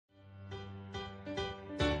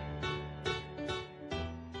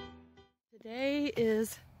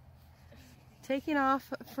is taking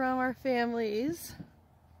off from our families.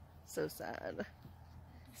 So sad.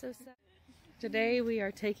 So sad. Today we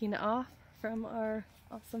are taking off from our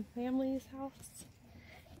awesome family's house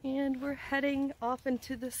and we're heading off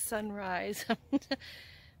into the sunrise.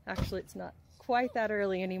 Actually, it's not quite that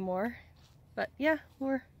early anymore, but yeah,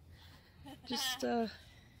 we're just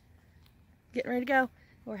getting ready to go.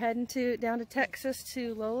 We're heading down to Texas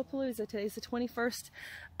to LOLAPALOOZA. Today's the 21st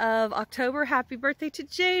of October. Happy birthday to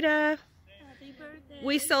Jada. Happy birthday.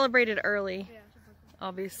 We celebrated early,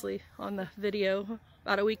 obviously, on the video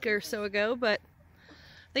about a week or so ago, but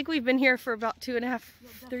I think we've been here for about 2.5,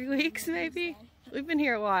 3 weeks maybe. We've been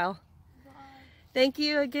here a while. Thank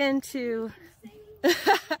you again to...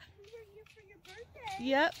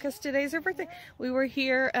 Yep, because today's her birthday. We were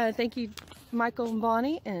here. Thank you, Michael and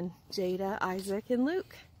Bonnie, and Jada, Isaac, and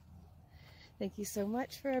Luke. Thank you so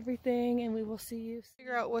much for everything, and we will see you.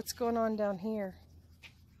 Figure out what's going on down here.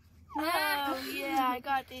 Oh yeah, I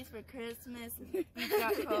got these for Christmas. You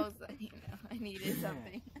got clothes. I needed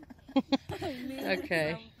something.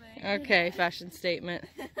 Okay. Okay, fashion statement.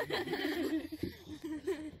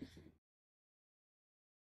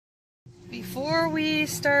 Before we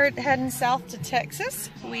start heading south to Texas,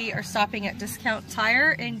 we are stopping at Discount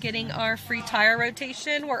Tire and getting our free tire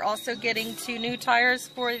rotation. We're also getting 2 new tires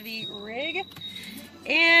for the rig,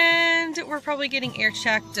 and we're probably getting air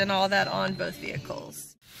checked and all that on both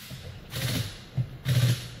vehicles.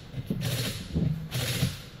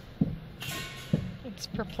 It's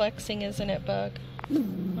perplexing, isn't it, Bug? I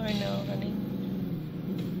know, honey.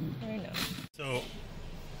 I know. So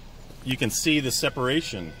you can see the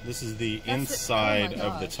separation. This is the inside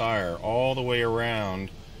of the tire, all the way around.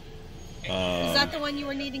 Is that the one you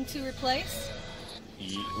were needing to replace?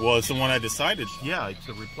 Well, it's the one I decided, yeah,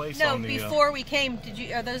 to replace. No, on the, before we came,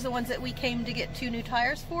 are those the ones that we came to get 2 new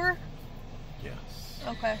tires for? Yes.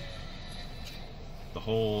 Okay. The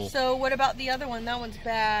whole... So what about the other one? That one's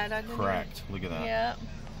bad. I didn't Correct. Look at that. Yeah.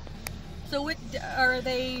 So what are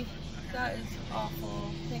they... That is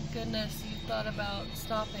awful. Thank goodness you thought about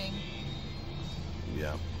stopping.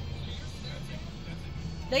 Yeah.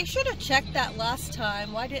 They should have checked that last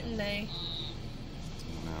time. Why didn't they?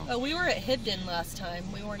 No. Oh, we were at Hibden last time.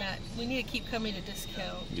 We weren't at... We need to keep coming to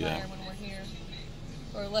Discount Tire when we're here.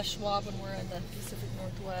 Or Les Schwab when we're in the Pacific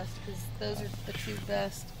Northwest, because those are the 2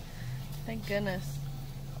 best. Thank goodness.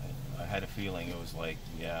 I had a feeling it was like,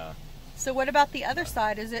 yeah. So what about the other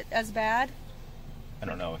side? Is it as bad? I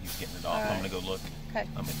don't know. He's getting it off. I'm going to go look. Okay.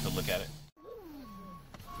 I'm going to look at it.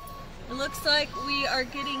 It looks like we are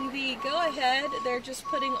getting the go-ahead. They're just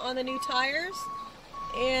putting on the new tires.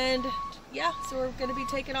 And yeah, so we're going to be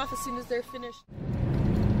taking off as soon as they're finished.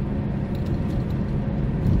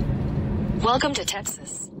 Welcome to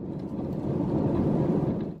Texas.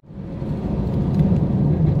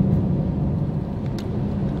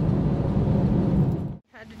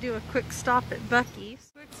 Had to do a quick stop at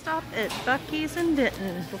Buc-ee's. Quick stop at Buc-ee's in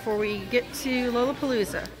Denton before we get to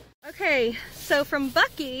LOLAPALOOZA. Okay, so from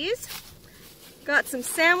Buc-ee's, got some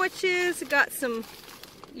sandwiches, got some,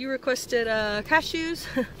 you requested cashews.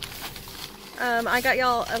 I got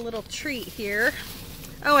y'all a little treat here.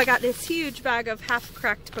 Oh, I got this huge bag of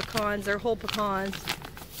half-cracked pecans, or whole pecans.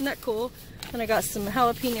 Isn't that cool? And I got some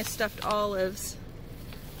jalapeno stuffed olives.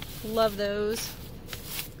 Love those.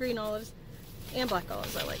 Green olives. And black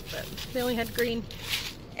olives I like, but they only had green.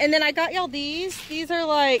 And then I got y'all these. These are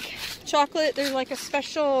like chocolate. They're like a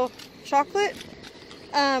special chocolate.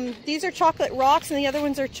 These are chocolate rocks, and the other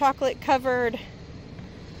ones are chocolate covered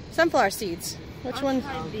sunflower seeds. Which one?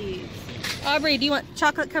 These. Aubrey, do you want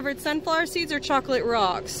chocolate covered sunflower seeds or chocolate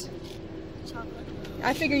rocks? Chocolate.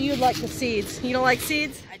 I figure you'd like the seeds. You don't like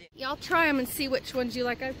seeds? I do. Y'all try them and see which ones you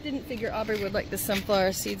like. I didn't figure Aubrey would like the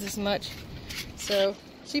sunflower seeds as much. So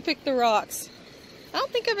she picked the rocks. I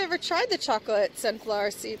don't think I've ever tried the chocolate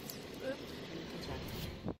sunflower seeds.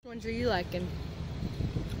 Which ones are you liking?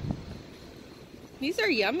 These are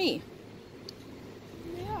yummy.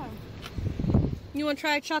 Yeah. You want to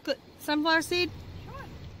try a chocolate sunflower seed? Sure.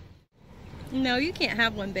 No, you can't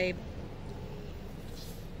have one, babe.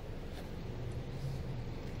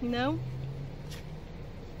 No?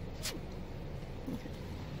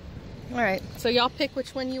 Alright, so y'all pick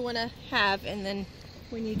which one you want to have, and then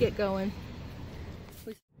when you get going.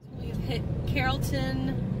 We have hit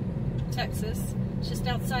Carrollton, Texas, just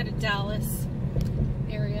outside of Dallas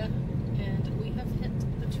area, and we have hit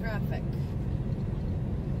the traffic.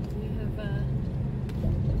 We have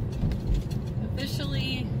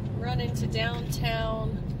officially run into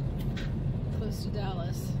downtown, close to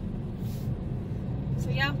Dallas. So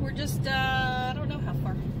yeah, we're just, I don't know how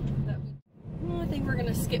far. think we're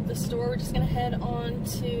gonna skip the store. We're just gonna head on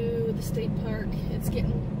to the state park. It's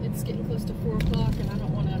getting close to 4 o'clock, and I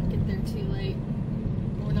don't want to get there too late.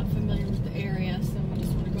 We're not familiar with the area, so we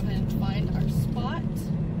just want to go ahead and find our spot.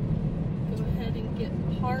 Go ahead and get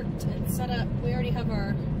parked and set up. We already have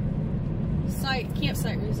our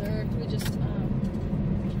campsite reserved. We just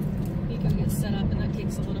need to go get set up, and that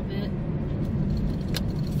takes a little bit.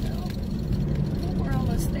 So I think we're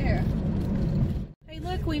almost there. Hey,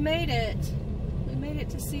 look, we made it. We made it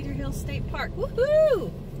to Cedar Hill State Park.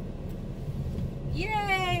 Woohoo!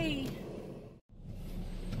 Yay!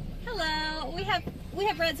 Hello. We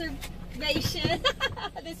have reservations.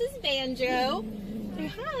 This is Banjo. Say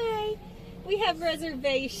hi. We have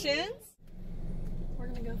reservations. We're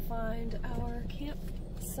gonna go find our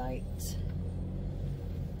campsite.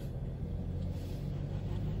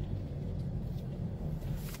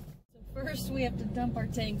 So first we have to dump our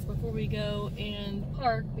tanks before we go and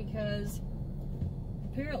park, because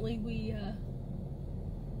apparently we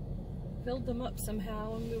filled them up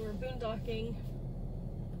somehow when we were boondocking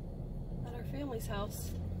at our family's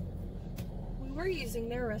house. We were using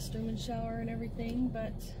their restroom and shower and everything,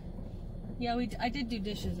 but yeah, I did do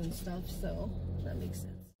dishes and stuff, so that makes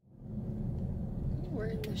sense. We're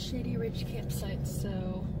in the Shady Ridge campsite,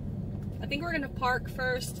 so I think we're gonna park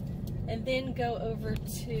first and then go over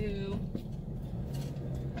to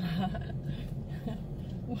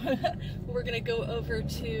we're gonna go over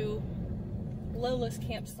to Lola's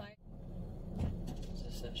campsite.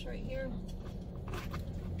 Is this right here?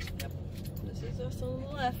 Yep. This is us on the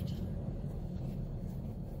left.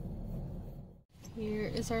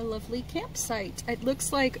 Here is our lovely campsite. It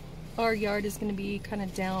looks like our yard is going to be kind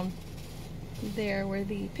of down there where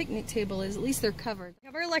the picnic table is. At least they're covered. We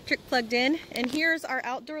have our electric plugged in, and here's our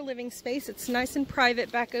outdoor living space. It's nice and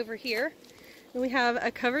private back over here. And we have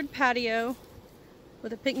a covered patio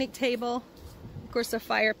with a picnic table, of course a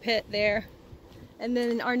fire pit there. And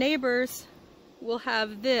then our neighbors will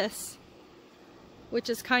have this, which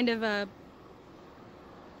is kind of a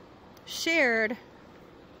shared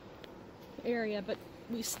area, but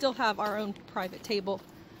we still have our own private table,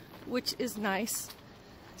 which is nice.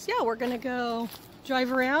 So yeah, we're gonna go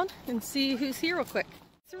drive around and see who's here real quick.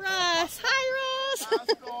 It's Russ. Hi, Russ.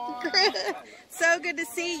 Good. So good to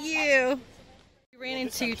see you. We ran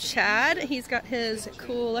into Chad. He's got his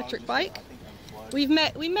cool electric bike. We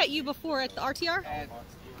met you before at the RTR? At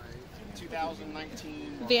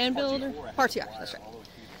 2019 Van Builder? RTR, that's right.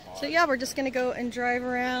 So yeah, we're just gonna go and drive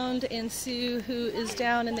around and see who is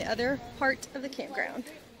down in the other part of the campground.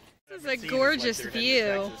 This is a gorgeous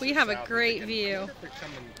view. We have a great view.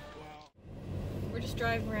 We're just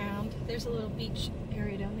driving around. There's a little beach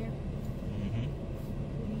area down there.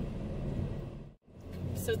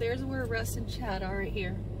 So there's where Russ and Chad are right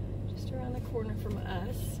here. Just around the corner from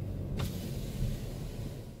us.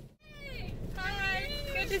 Hey, hi,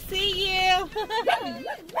 good to see you.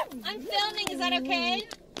 I'm filming, is that okay?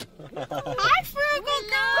 Hi, Frugal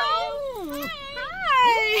Girl!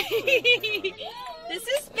 Hi! This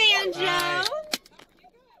is Banjo.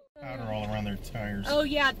 Powder all around their tires. Oh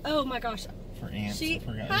yeah, oh my gosh. For ants. I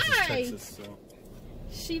forgot. Hi! This is Texas, so.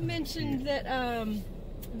 She mentioned that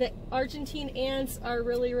the Argentine ants are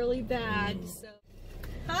really, really bad. So.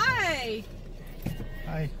 Hi!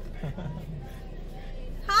 Hi.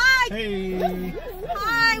 Hi! Hey!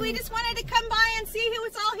 Hi! We just wanted to come by and see who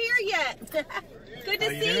was all here yet. Good to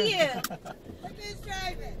see you. Who's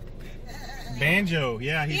driving? Banjo,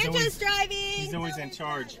 yeah, Banjo's driving. He's always in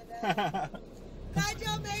charge.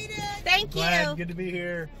 Banjo made it. Thank you. Glad, good to be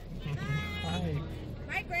here. Hi.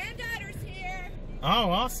 My granddaughter's here.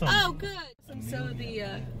 Oh, awesome. Oh, good. And so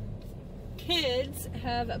the kids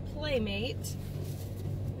have a playmate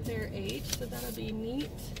their age, so that'll be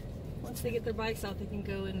neat. Once they get their bikes out, they can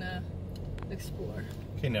go and explore.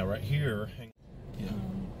 Okay, now right here. Yeah.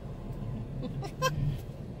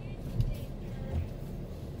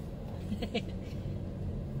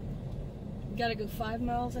 Gotta go 5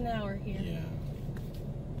 miles an hour here. Yeah.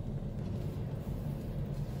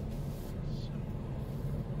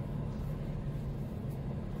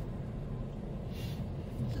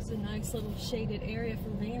 This is a nice little shaded area for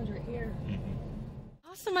vans right here.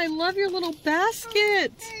 Awesome, I love your little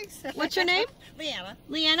basket. Thanks. What's your name? Leanna.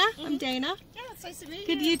 Leanna, I'm Dana. Yeah, it's nice to meet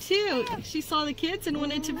Good, you too. She saw the kids and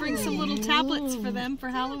wanted to bring some little tablets for them for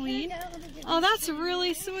Halloween. Oh, that's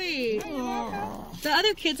really sweet. The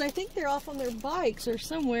other kids, I think they're off on their bikes or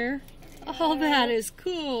somewhere. Oh, that is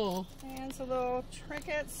cool. And some little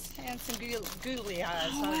trinkets and some googly eyes.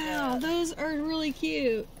 Oh, wow, those are really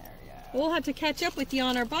cute. We'll have to catch up with you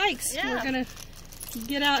on our bikes. Yeah. We're gonna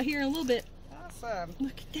get out here in a little bit. Awesome.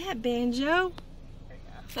 Look at that, Banjo.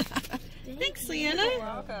 Thanks, Leanna. You're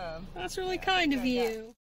welcome. That's really kind of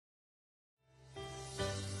you.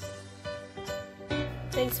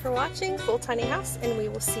 Thanks for watching Full Tiny House, and we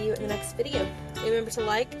will see you in the next video. Remember to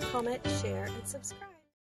like, comment, share, and subscribe.